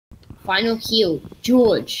Final kill.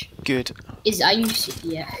 George. Good. Are you...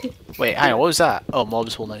 Yeah. Wait, hang on, what was that? Oh,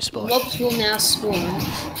 mobs will now spawn. Mobs will now spawn.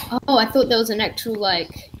 Oh, I thought there was an actual,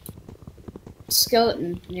 like,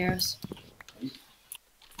 skeleton near us.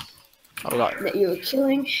 Oh, God. That you were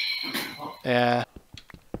killing. Yeah.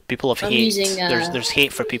 People have I'm hate. using, There's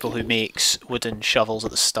hate for people who makes wooden shovels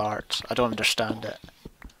at the start. I don't understand it.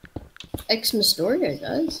 Mystorio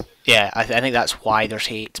does. Yeah, I think that's why there's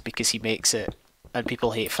hate, because he makes it, and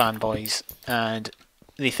people hate fanboys, and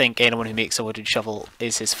they think anyone who makes a wooden shovel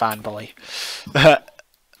is his fanboy.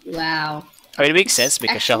 Wow. I mean, it makes sense to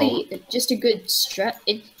make a shovel. Just a good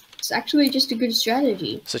It's actually just a good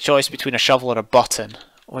strategy. It's a choice between a shovel or a button.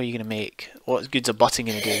 What are you going to make? What good's a button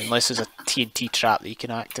going to do, unless there's a TNT trap that you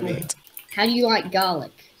can activate? How do you like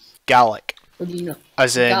garlic? Gallic. Or do you not?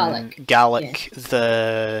 As in Gallic, yeah.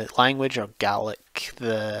 The language, or Gallic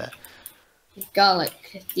the...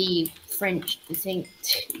 Garlic, the French, the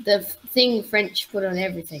thing French put on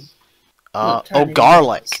everything. Oh,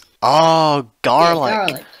 garlic. Oh, garlic. Yeah,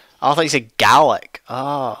 garlic. I thought you said Gallic.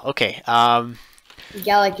 Oh, okay.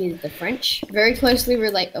 Gallic is the French. Very closely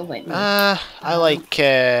related. Oh, wait. No. I like,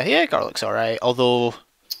 yeah, garlic's alright. Although,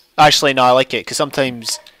 actually, no, I like it, because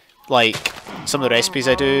sometimes, like, some of the recipes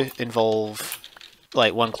I do involve,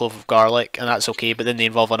 like, 1 clove of garlic, and that's okay, but then they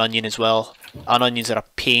involve an onion as well. And onions are a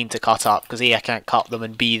pain to cut up, because A, I can't cut them,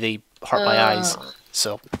 and B, they hurt my eyes.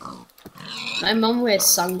 So. My mum wears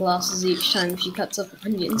sunglasses each time she cuts up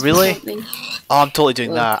onions. Really? Oh, I'm totally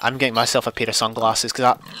doing that. I'm getting myself a pair of sunglasses, because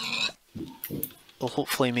that will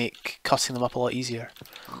hopefully make cutting them up a lot easier.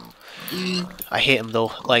 I hate them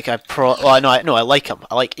though. Like well, no, I like them.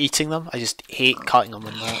 I like eating them. I just hate cutting them.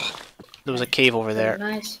 And that. There was a cave over there.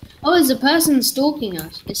 Nice. Oh, there's a person stalking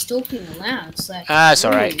us. It's stalking allowed. So it's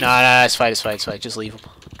alright. No, it's fine. It's fine. It's fine. Just leave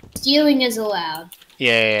them. Stealing is allowed.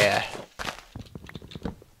 Yeah.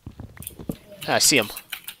 I see him.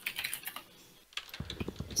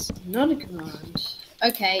 It's not a command.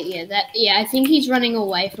 Okay, yeah, I think he's running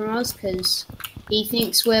away from us because he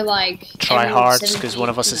thinks we're like tryhards. Because one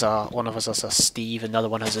of us is a Steve, and the other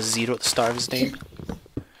one has a 0 at the start of his name.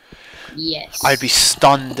 Yes. I'd be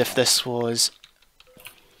stunned if this was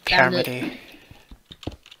Kermity.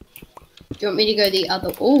 Do you want me to go the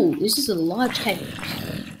other? Oh, this is a large cave.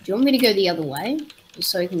 Do you want me to go the other way, just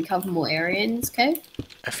so we can cover more area in this cave?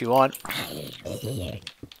 If you want.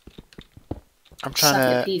 I'm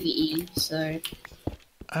trying to PvE, so.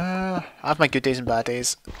 I have my good days and bad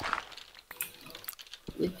days.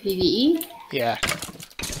 With PvE? Yeah.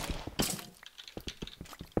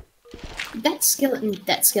 That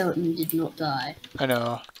skeleton did not die. I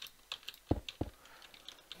know.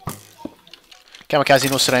 Kamikaze,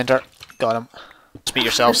 no surrender. Got him. Speak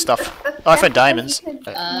yourself stuff. Oh, I found diamonds.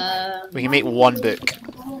 We can make 1 book.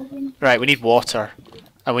 Right, we need water.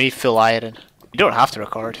 And we need full iron. You don't have to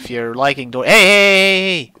record. If you're lagging, don't...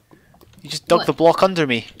 Hey! You just dug the block under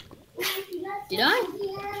me. Did I?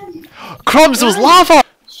 Crumbs, there was lava!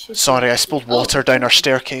 Sorry, I spilled water down our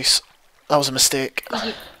staircase. That was a mistake.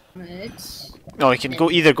 No, we can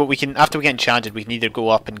we can, after we get enchanted, we can either go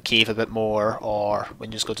up and cave a bit more, or we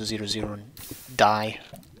can just go to 0-0 and die.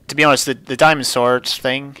 To be honest, the diamond sword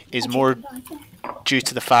thing is more due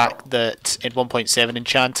to the fact that in 1.7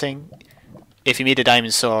 enchanting, if you made a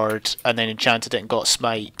diamond sword and then enchanted it and got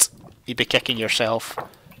smite, you'd be kicking yourself.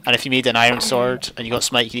 And if you made an iron sword and you got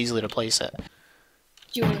smite, you could easily replace it.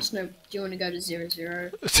 Do you want to go to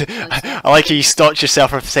 0-0? I like how you stopped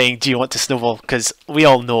yourself from saying, "Do you want to snowball?" Because we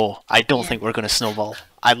all know I don't think we're going to snowball.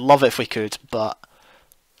 I'd love it if we could, but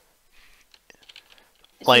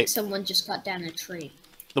I think someone just cut down a tree.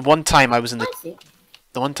 The one time I was in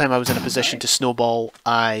a position to snowball,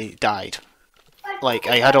 I died. Like,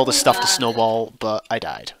 I had all the stuff to snowball, but I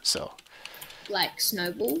died. So. Like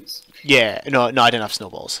snowballs? Yeah, no, I didn't have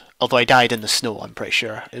snowballs. Although I died in the snow, I'm pretty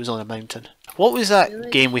sure. It was on a mountain. What was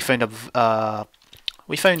that game we found a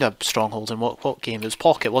stronghold in? What game? It was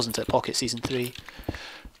Pocket, wasn't it? Pocket Season 3.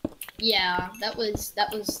 Yeah, that was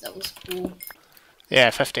cool. Yeah,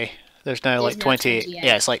 50. There's now like 28.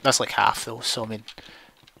 Yeah, that's like half though. So I mean,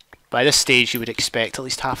 by this stage, you would expect at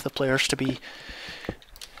least half the players to be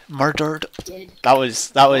murdered. That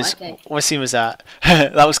was okay. What scene was that?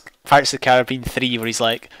 That was Pirates of the Caribbean 3, where he's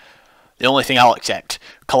like, the only thing I'll accept,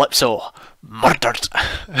 Calypso murdered.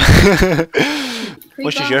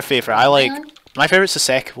 Which is your favourite? My favourite's the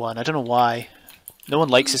second one. I don't know why. No one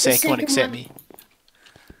likes the second one except me.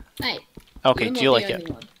 Hey. Okay, do you like it?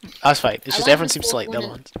 That's fine. It's just everyone seems to like the other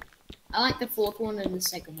ones. I like the 4th one and the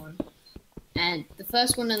 2nd one. And the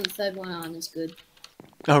 1st one and the 3rd one aren't as good.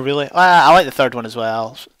 Oh really? I like the 3rd one as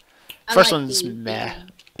well. First one's meh.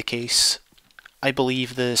 The case. I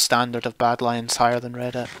believe the standard of Badlands higher than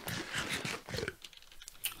Reddit.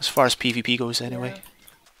 As far as PvP goes, anyway.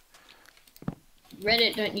 Yeah.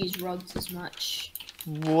 Reddit don't use rods as much.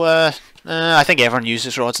 Well, I think everyone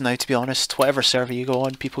uses rods now, to be honest. Whatever server you go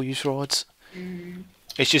on, people use rods.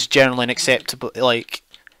 It's just generally unacceptable, like,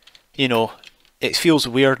 you know, it feels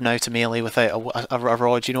weird now to melee without a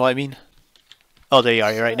rod, you know what I mean? Oh, there you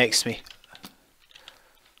are, you're right next to me.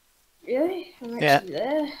 Really? I'm actually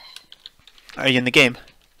there. Are you in the game?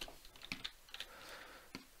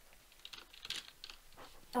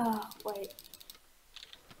 Oh, wait.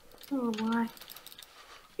 Oh my.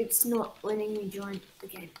 It's not letting me join the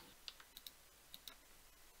game.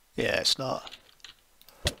 Yeah, it's not.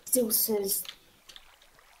 Still says...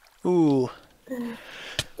 Ooh.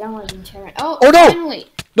 Downloading terror. Oh, oh no! Finally.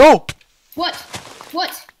 No! What?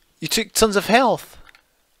 What? You took tons of health.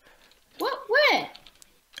 What? Where?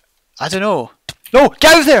 I don't know. No!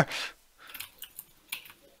 Get out of there!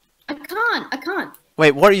 I can't.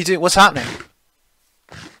 Wait, what are you doing? What's happening?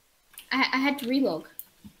 I had to relog.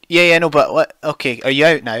 Yeah, no, but what? Okay, are you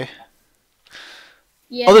out now?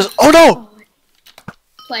 Yeah. Oh, there's. Oh no! Oh,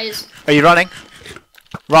 players. Are you running?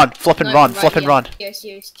 Run, flip and run, flip and run. Yes.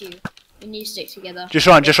 We need to stick together. Just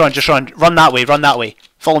run. Run that way,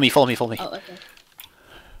 Follow me. Oh, okay.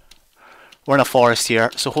 We're in a forest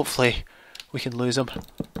here, so hopefully we can lose them.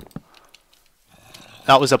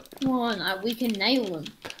 That was a... Come on, we can nail them.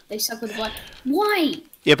 They suck with what? Why?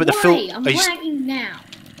 Yeah, but the full... I'm lagging now.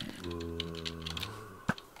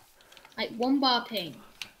 Like 1 bar ping.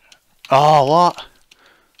 Oh, what?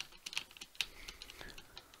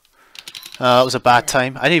 That was a bad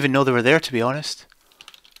time. I didn't even know they were there, to be honest.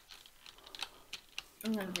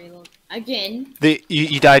 I'm gonna reload. Again?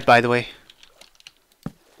 You died, by the way.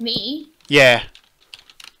 Me? Yeah.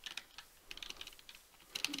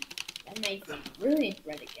 That made for a brilliant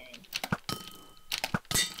Reddit game.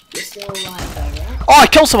 You're still alive though, right? Oh, I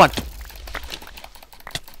killed someone!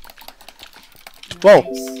 Nice. Whoa.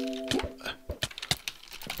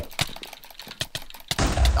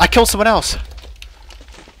 I killed someone else.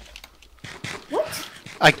 What?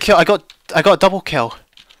 I got a double kill.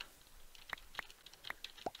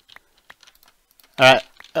 Alright,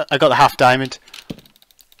 I got the half diamond.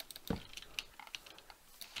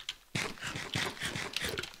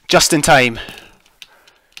 Just in time.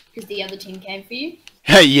 Because the other team came for you?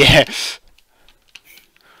 Yeah.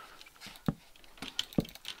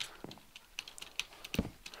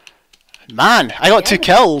 Man, I got 2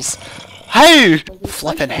 kills. How?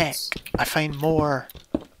 Flippin' heck. I find more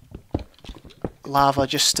lava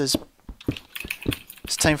just as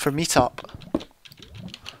it's time for meetup.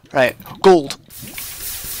 Right, gold.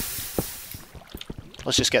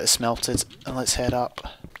 Let's just get this smelted and let's head up.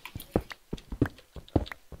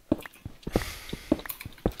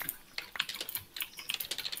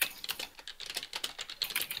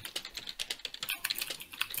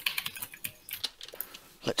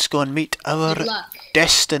 Let's go and meet our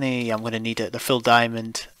destiny. I'm going to need it. They're full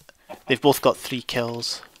diamond. They've both got 3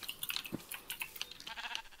 kills.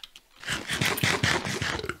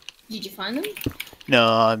 Did you find them? No,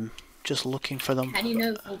 I'm just looking for them. How do you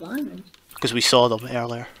know full diamond? Because we saw them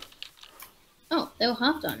earlier. Oh, they were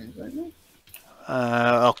half diamonds, weren't they?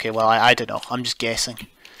 Okay, well, I don't know. I'm just guessing.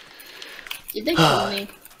 Did they kill me?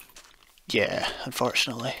 Yeah,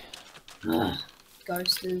 unfortunately.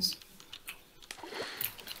 Ghosters.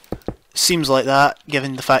 Seems like that,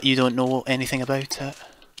 given the fact you don't know anything about it.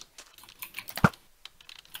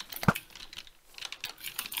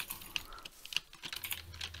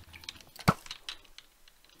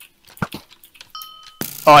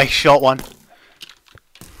 Oh, I shot one.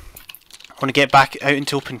 I want to get back out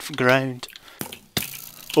into open ground.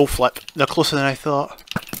 Oh flip, they're closer than I thought.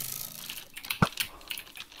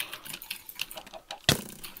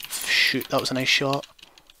 Shoot, that was a nice shot.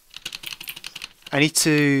 I need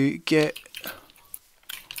to get...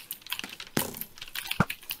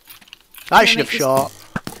 I should have shot.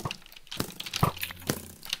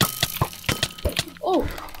 Oh!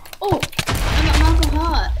 I'm at half a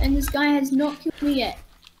heart, and this guy has not killed me yet.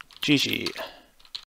 GG.